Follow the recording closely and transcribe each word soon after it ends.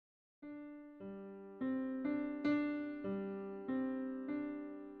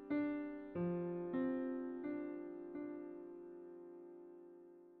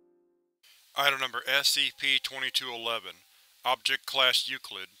Item number SCP-2211 Object Class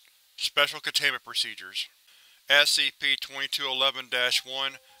Euclid Special Containment Procedures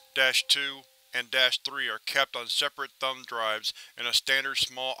SCP-2211-1, -2, and -3 are kept on separate thumb drives in a standard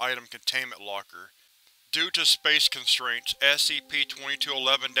small item containment locker. Due to space constraints,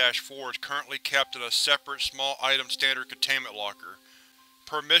 SCP-2211-4 is currently kept in a separate small item standard containment locker.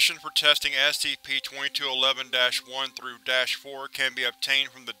 Permission for testing SCP-2211-1 through -4 can be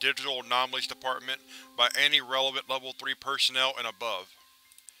obtained from the Digital Anomalies Department by any relevant Level 3 personnel and above.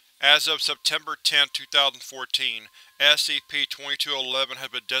 As of September 10, 2014, SCP-2211 has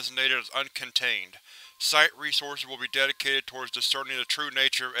been designated as uncontained. Site resources will be dedicated towards discerning the true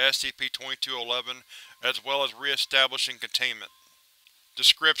nature of SCP-2211, as well as re-establishing containment.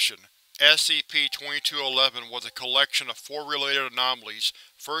 Description: SCP-2211 was a collection of 4 related anomalies,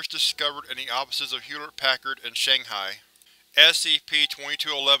 first discovered in the offices of Hewlett-Packard in Shanghai.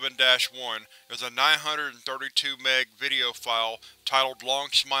 SCP-2211-1 is a 932 MB video file titled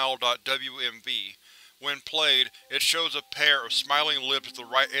longsmile.wmv. When played, it shows a pair of smiling lips at the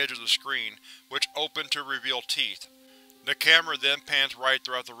right edge of the screen, which open to reveal teeth. The camera then pans right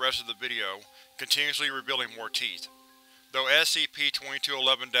throughout the rest of the video, continuously revealing more teeth. Though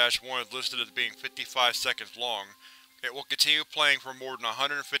SCP-2211-1 is listed as being 55 seconds long, it will continue playing for more than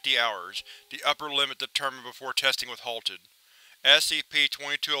 150 hours, the upper limit determined before testing was halted.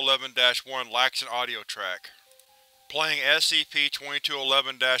 SCP-2211-1 lacks an audio track. Playing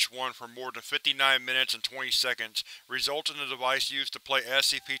SCP-2211-1 for more than 59 minutes and 20 seconds results in the device used to play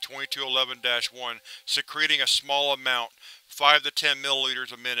SCP-2211-1 secreting a small amount, 5 to 10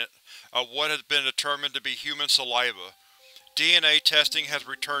 milliliters a minute, of what has been determined to be human saliva. DNA testing has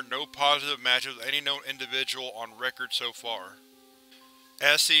returned no positive matches with any known individual on record so far.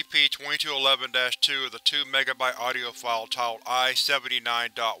 SCP-2211-2 is a 2 MB audio file titled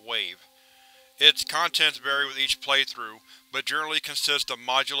I-79.wave. Its contents vary with each playthrough, but generally consist of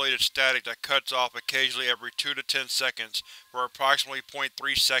modulated static that cuts off occasionally every 2 to 10 seconds for approximately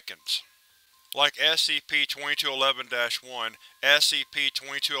 0.3 seconds. Like SCP-2211-1,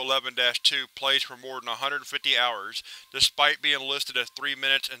 SCP-2211-2 plays for more than 150 hours, despite being listed as 3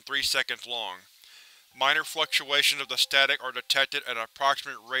 minutes and 3 seconds long. Minor fluctuations of the static are detected at an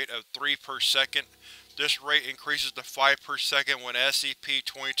approximate rate of 3 per second. This rate increases to 5 per second when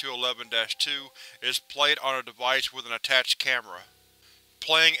SCP-2211-2 is played on a device with an attached camera.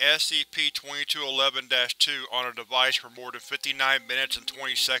 Playing SCP-2211-2 on a device for more than 59 minutes and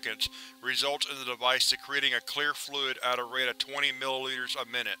 20 seconds results in the device secreting a clear fluid at a rate of 20 milliliters a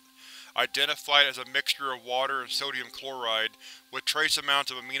minute, identified as a mixture of water and sodium chloride, with trace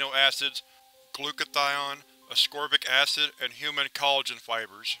amounts of amino acids, glutathione, ascorbic acid, and human collagen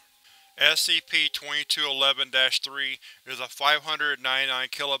fibers. SCP-2211-3 is a 599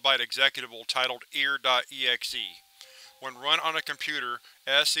 kilobyte executable titled ear.exe. When run on a computer,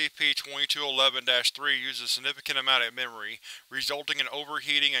 SCP-2211-3 uses a significant amount of memory, resulting in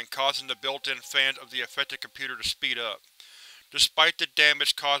overheating and causing the built-in fans of the affected computer to speed up. Despite the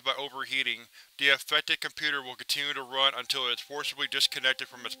damage caused by overheating, the affected computer will continue to run until it is forcibly disconnected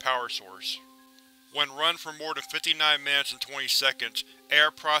from its power source. When run for more than 59 minutes and 20 seconds,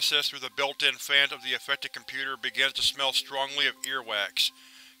 air processed through the built-in fans of the affected computer begins to smell strongly of earwax.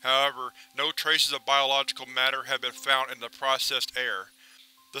 However, no traces of biological matter have been found in the processed air.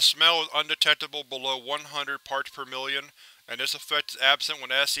 The smell is undetectable below 100 parts per million, and this effect is absent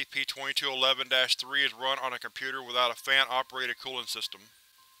when SCP-2211-3 is run on a computer without a fan-operated cooling system.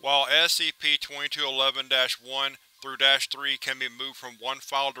 While SCP-2211-1 through -3 can be moved from one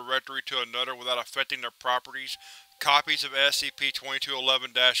file directory to another without affecting their properties, copies of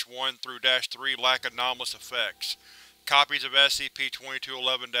SCP-2211-1 through -3 lack anomalous effects. Copies of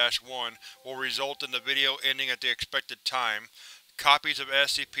SCP-2211-1 will result in the video ending at the expected time. Copies of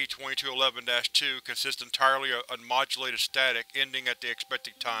SCP-2211-2 consist entirely of unmodulated static ending at the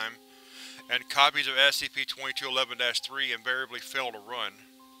expected time, and copies of SCP-2211-3 invariably fail to run.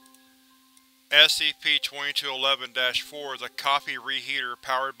 SCP-2211-4 is a coffee reheater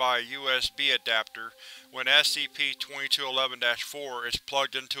powered by a USB adapter. When SCP-2211-4 is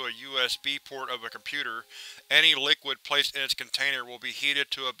plugged into a USB port of a computer, any liquid placed in its container will be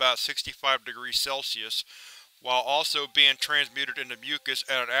heated to about 65 degrees Celsius, while also being transmuted into mucus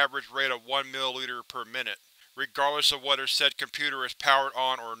at an average rate of 1 milliliter per minute, regardless of whether said computer is powered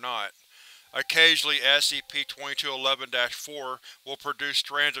on or not. Occasionally, SCP-2211-4 will produce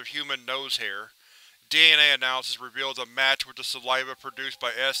strands of human nose hair. DNA analysis reveals a match with the saliva produced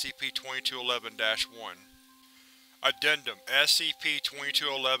by SCP-2211-1. Addendum: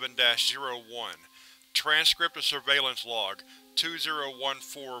 SCP-2211-01 Transcript of Surveillance Log.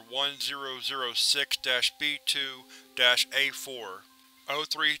 2014-1006-B2-A4,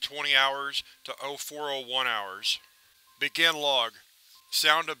 0320 hours to 0401 hours. Begin log.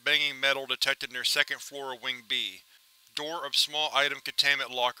 Sound of banging metal detected near second floor of Wing B. Door of small item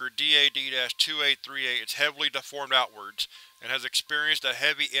containment locker DAD-2838 is heavily deformed outwards, and has experienced a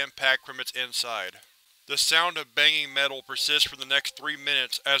heavy impact from its inside. The sound of banging metal persists for the next 3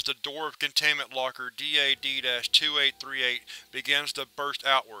 minutes as the door of containment locker DAD-2838 begins to burst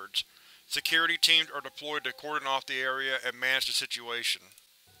outwards. Security teams are deployed to cordon off the area and manage the situation.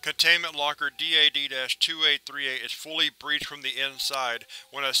 Containment locker DAD-2838 is fully breached from the inside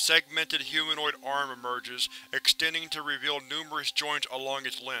when a segmented humanoid arm emerges, extending to reveal numerous joints along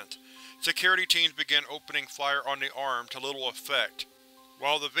its length. Security teams begin opening fire on the arm to little effect.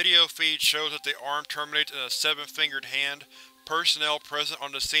 While the video feed shows that the arm terminates in a 7-fingered hand, personnel present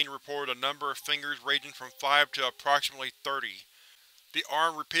on the scene reported a number of fingers ranging from 5 to approximately 30. The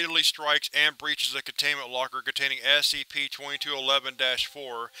arm repeatedly strikes and breaches a containment locker containing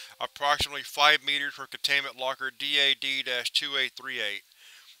SCP-2211-4, approximately 5 meters from containment locker DAD-2838.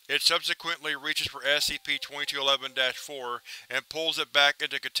 It subsequently reaches for SCP-2211-4 and pulls it back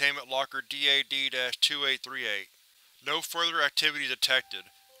into containment locker DAD-2838. No further activity detected.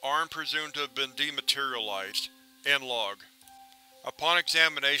 Arm presumed to have been dematerialized. End log. Upon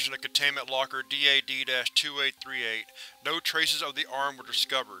examination of containment locker DAD-2838, no traces of the arm were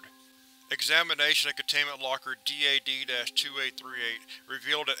discovered. Examination of containment locker DAD-2838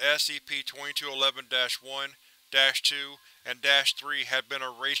 revealed that SCP-2211-1, -2, and -3 had been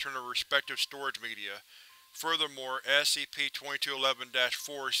erased from their respective storage media. Furthermore,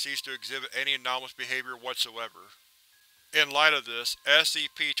 SCP-2211-4 ceased to exhibit any anomalous behavior whatsoever. In light of this,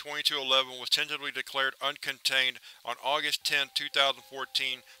 SCP-2211 was tentatively declared uncontained on August 10,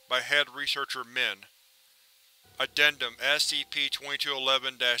 2014 by Head Researcher Min. Addendum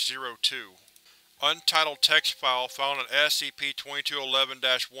SCP-2211-02 Untitled text file found on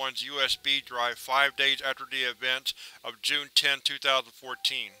SCP-2211-1's USB drive 5 days after the events of June 10,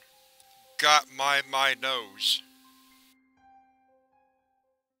 2014. Got my nose.